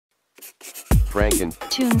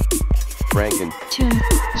Frankentoon. Frankentoon.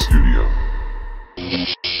 Studio.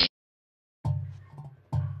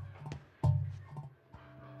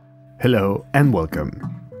 Hello and welcome.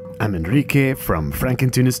 I'm Enrique from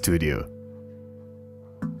Frankentoon Studio.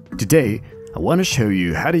 Today, I want to show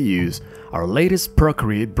you how to use our latest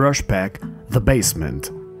Procreate brush pack, the Basement.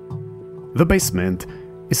 The Basement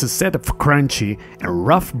is a set of crunchy and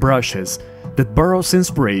rough brushes that borrows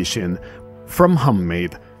inspiration from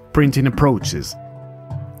homemade printing approaches.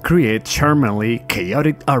 Create charmingly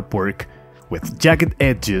chaotic artwork with jagged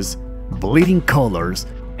edges, bleeding colors,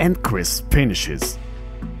 and crisp finishes.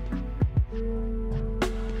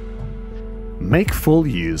 Make full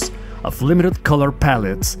use of limited color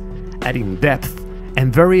palettes, adding depth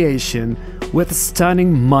and variation with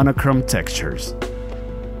stunning monochrome textures.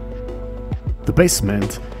 The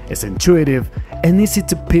Basement is intuitive and easy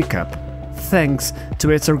to pick up thanks to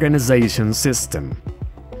its organization system.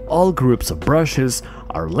 All groups of brushes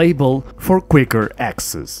are labeled for quicker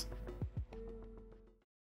access.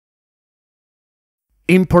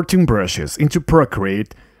 Importing brushes into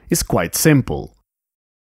Procreate is quite simple.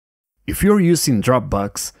 If you're using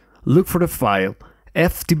Dropbox, look for the file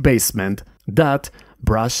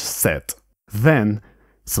ftbasement.brushset. Then,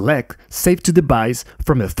 select Save to Device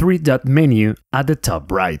from the three-dot menu at the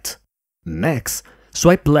top right. Next,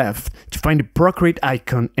 swipe left to find the Procreate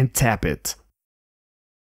icon and tap it.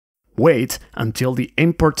 Wait until the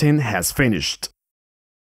importing has finished.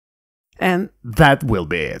 And that will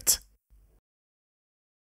be it.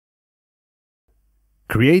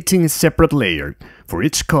 Creating a separate layer for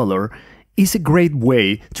each color is a great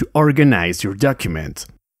way to organize your document.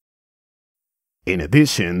 In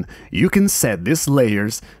addition, you can set these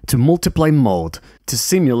layers to multiply mode to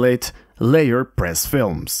simulate layer press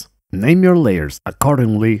films. Name your layers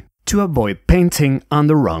accordingly to avoid painting on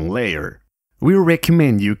the wrong layer. We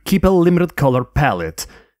recommend you keep a limited color palette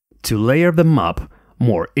to layer them up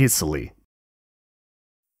more easily.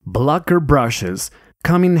 Blocker brushes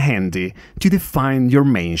come in handy to define your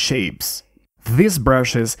main shapes. These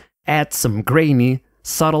brushes add some grainy,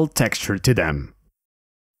 subtle texture to them.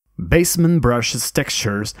 Basement brushes'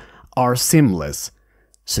 textures are seamless,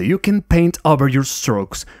 so you can paint over your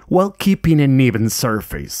strokes while keeping an even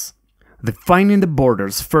surface. Defining the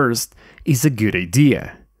borders first is a good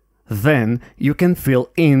idea. Then you can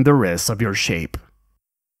fill in the rest of your shape.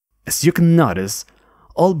 As you can notice,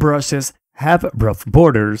 all brushes have rough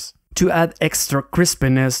borders to add extra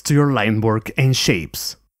crispiness to your line work and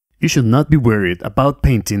shapes. You should not be worried about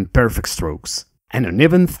painting perfect strokes. An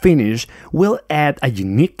uneven finish will add a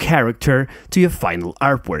unique character to your final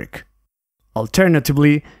artwork.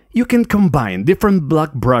 Alternatively, you can combine different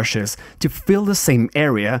block brushes to fill the same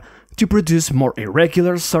area to produce more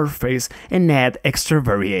irregular surface and add extra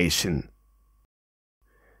variation.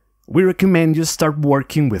 We recommend you start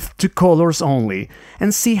working with two colors only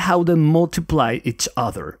and see how they multiply each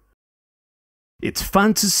other. It's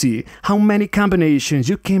fun to see how many combinations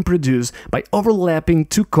you can produce by overlapping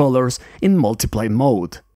two colors in multiply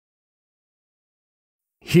mode.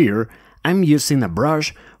 Here, I'm using a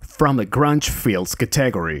brush from the grunge fields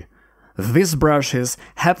category. These brushes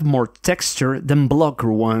have more texture than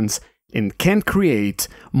blocker ones and can create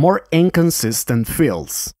more inconsistent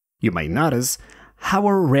fills. You might notice how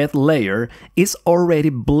a red layer is already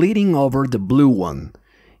bleeding over the blue one.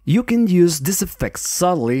 You can use this effect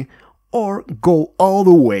subtly or go all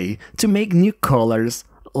the way to make new colors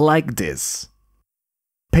like this.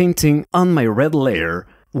 Painting on my red layer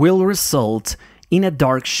will result in a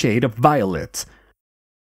dark shade of violet.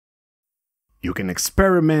 You can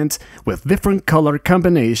experiment with different color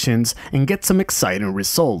combinations and get some exciting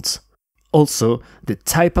results. Also, the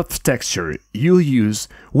type of texture you use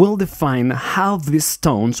will define how these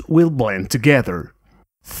tones will blend together.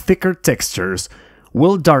 Thicker textures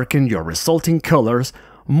will darken your resulting colors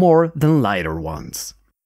more than lighter ones.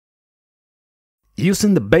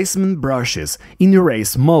 Using the Basement brushes in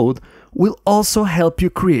erase mode will also help you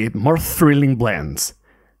create more thrilling blends.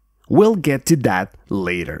 We'll get to that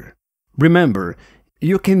later. Remember,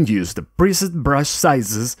 you can use the preset brush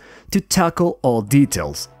sizes to tackle all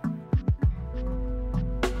details.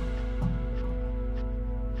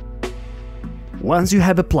 Once you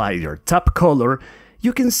have applied your top color,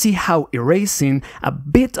 you can see how erasing a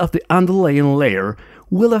bit of the underlying layer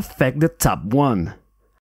will affect the top one.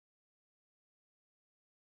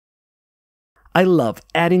 I love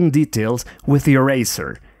adding details with the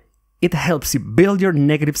eraser. It helps you build your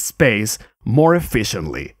negative space more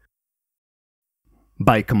efficiently.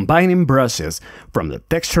 By combining brushes from the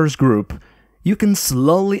textures group, you can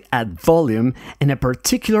slowly add volume and a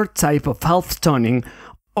particular type of half toning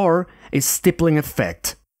or a stippling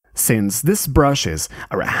effect. Since these brushes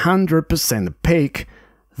are 100% opaque,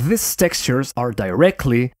 these textures are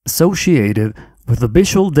directly associated with the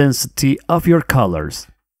visual density of your colors.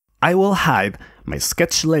 I will hide my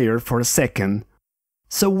sketch layer for a second,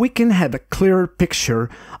 so we can have a clearer picture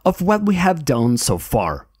of what we have done so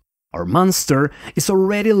far. Our monster is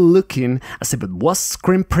already looking as if it was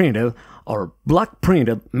screen printed or block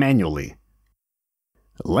printed manually.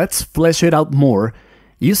 Let's flesh it out more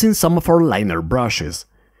using some of our liner brushes.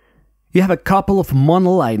 You have a couple of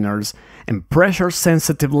monoliners and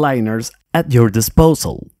pressure-sensitive liners at your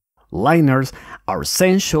disposal. Liners are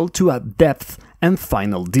essential to add depth and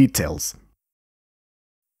final details.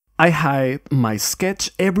 I hide my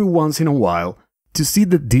sketch every once in a while to see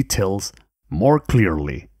the details more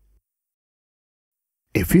clearly.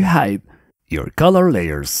 If you hide your color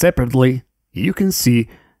layers separately, you can see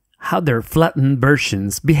how their flattened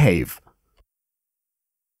versions behave.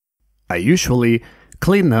 I usually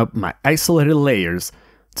clean up my isolated layers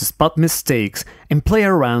to spot mistakes and play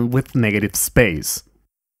around with negative space.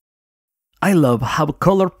 I love how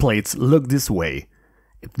color plates look this way.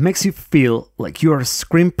 It makes you feel like you are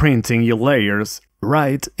screen printing your layers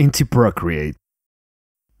right into Procreate.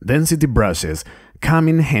 Density brushes come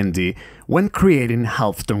in handy when creating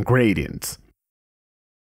halftone gradients.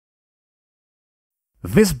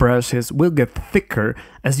 These brushes will get thicker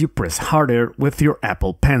as you press harder with your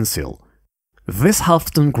Apple Pencil. These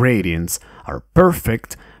halftone gradients are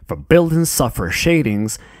perfect for building softer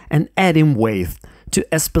shadings and adding weight to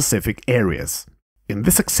specific areas. In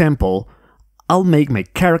this example, I'll make my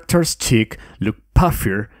character's cheek look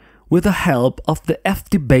puffier with the help of the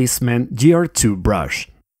FD Basement GR2 brush.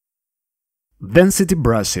 Density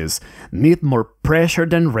brushes need more pressure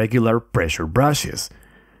than regular pressure brushes.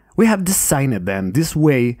 We have designed them this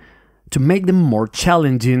way to make them more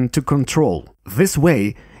challenging to control. This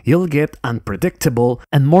way, you'll get unpredictable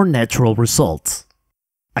and more natural results.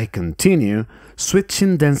 I continue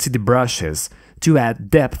switching density brushes to add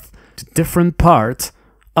depth to different parts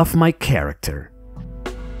of my character.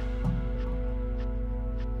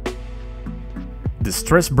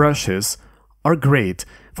 Distress brushes are great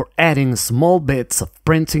for adding small bits of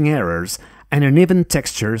printing errors and uneven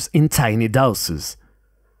textures in tiny doses.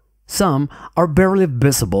 Some are barely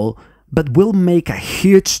visible but will make a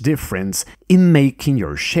huge difference in making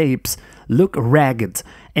your shapes look ragged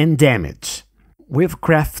and damaged. We've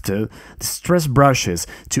crafted distress brushes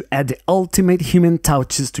to add the ultimate human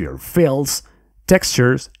touches to your fills,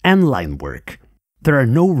 textures, and line work. There are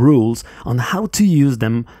no rules on how to use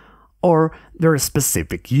them or their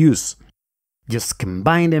specific use. Just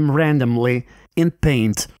combine them randomly in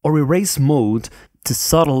Paint or Erase mode to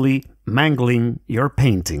subtly mangling your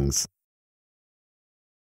paintings.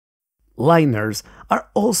 Liners are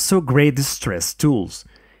also great distress tools.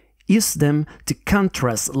 Use them to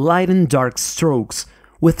contrast light and dark strokes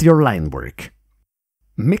with your line work.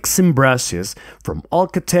 Mixing brushes from all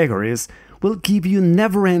categories will give you a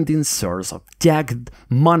never-ending source of jagged,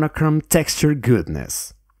 monochrome texture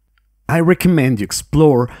goodness. I recommend you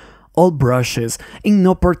explore all brushes in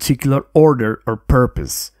no particular order or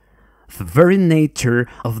purpose. The very nature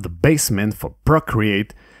of the basement for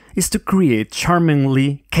Procreate is to create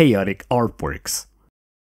charmingly chaotic artworks.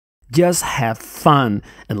 Just have fun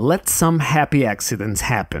and let some happy accidents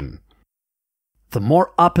happen. The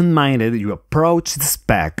more open-minded you approach this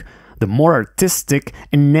pack, the more artistic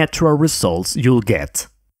and natural results you'll get.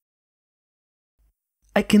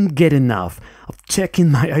 I can't get enough of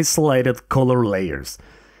checking my isolated color layers.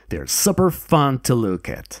 They're super fun to look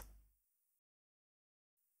at.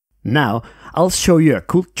 Now, I'll show you a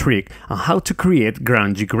cool trick on how to create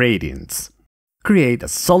grungy gradients. Create a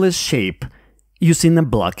solid shape using a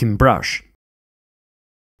blocking brush.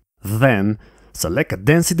 Then, select a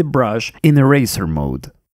density brush in eraser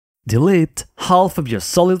mode. Delete half of your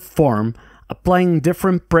solid form, applying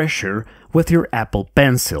different pressure with your Apple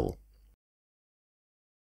Pencil.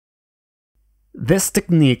 This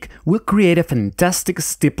technique will create a fantastic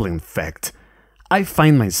stippling effect. I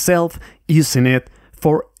find myself using it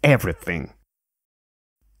for everything.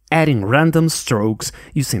 Adding random strokes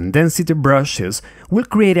using density brushes will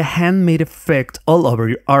create a handmade effect all over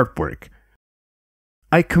your artwork.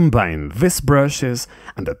 I combine these brushes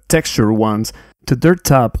and the texture ones to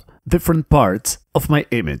dirt up different parts of my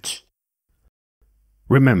image.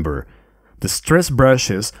 Remember, the distress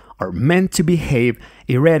brushes are meant to behave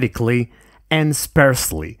erratically and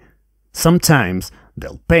sparsely. Sometimes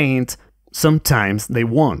they'll paint, sometimes they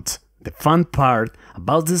won't. The fun part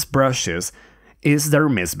about these brushes is their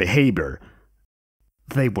misbehavior.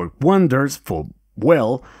 They work wonders for,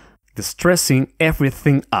 well, distressing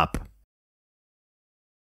everything up.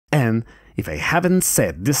 And If I haven't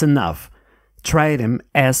said this enough, try them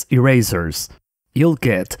as erasers. You'll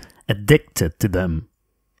get addicted to them.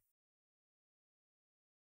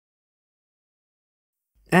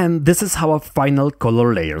 And this is how our final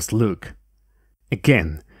color layers look.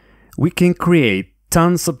 Again, we can create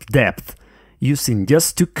tons of depth using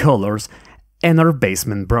just 2 colors and our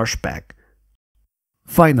basement brush pack.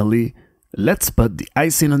 Finally, let's put the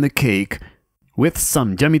icing on the cake with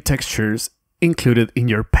some yummy textures included in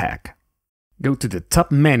your pack. Go to the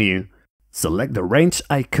top menu, select the range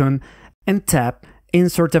icon and tap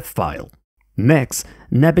Insert a file. Next,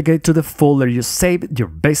 navigate to the folder you saved your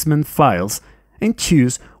basement files and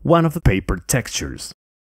choose one of the paper textures.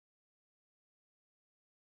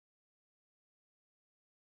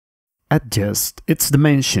 Adjust its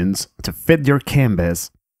dimensions to fit your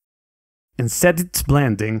canvas and set its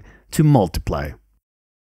blending to multiply.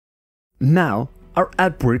 Now, our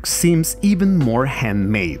artwork seems even more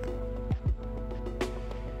handmade.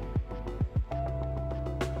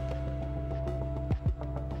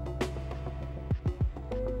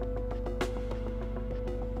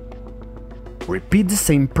 Repeat the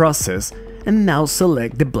same process and now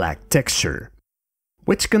select the black texture,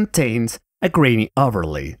 which contains a grainy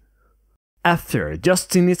overlay. After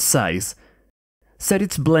adjusting its size, set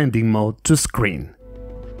its blending mode to screen.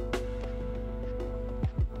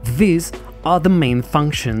 These are the main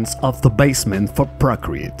functions of the basement for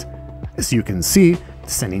Procreate. As you can see,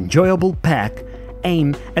 it's an enjoyable pack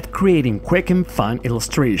aimed at creating quick and fun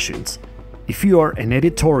illustrations. If you are an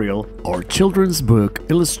editorial or children's book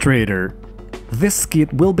illustrator, this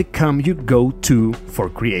kit will become your go-to for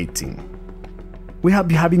creating. We hope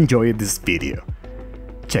you have enjoyed this video.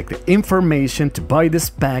 Check the information to buy this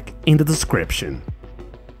pack in the description.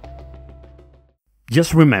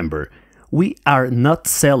 Just remember, we are not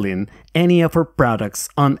selling any of our products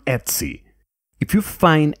on Etsy. If you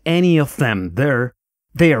find any of them there,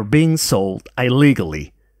 they are being sold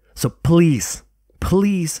illegally. So please,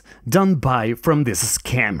 please don't buy from these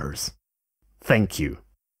scammers. Thank you.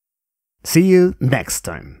 See you next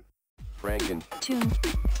time. Frankentoon.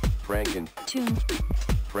 Frankentoon.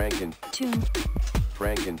 Frankentoon.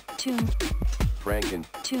 Frankentoon.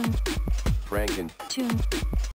 Frankentoon. Frankentoon.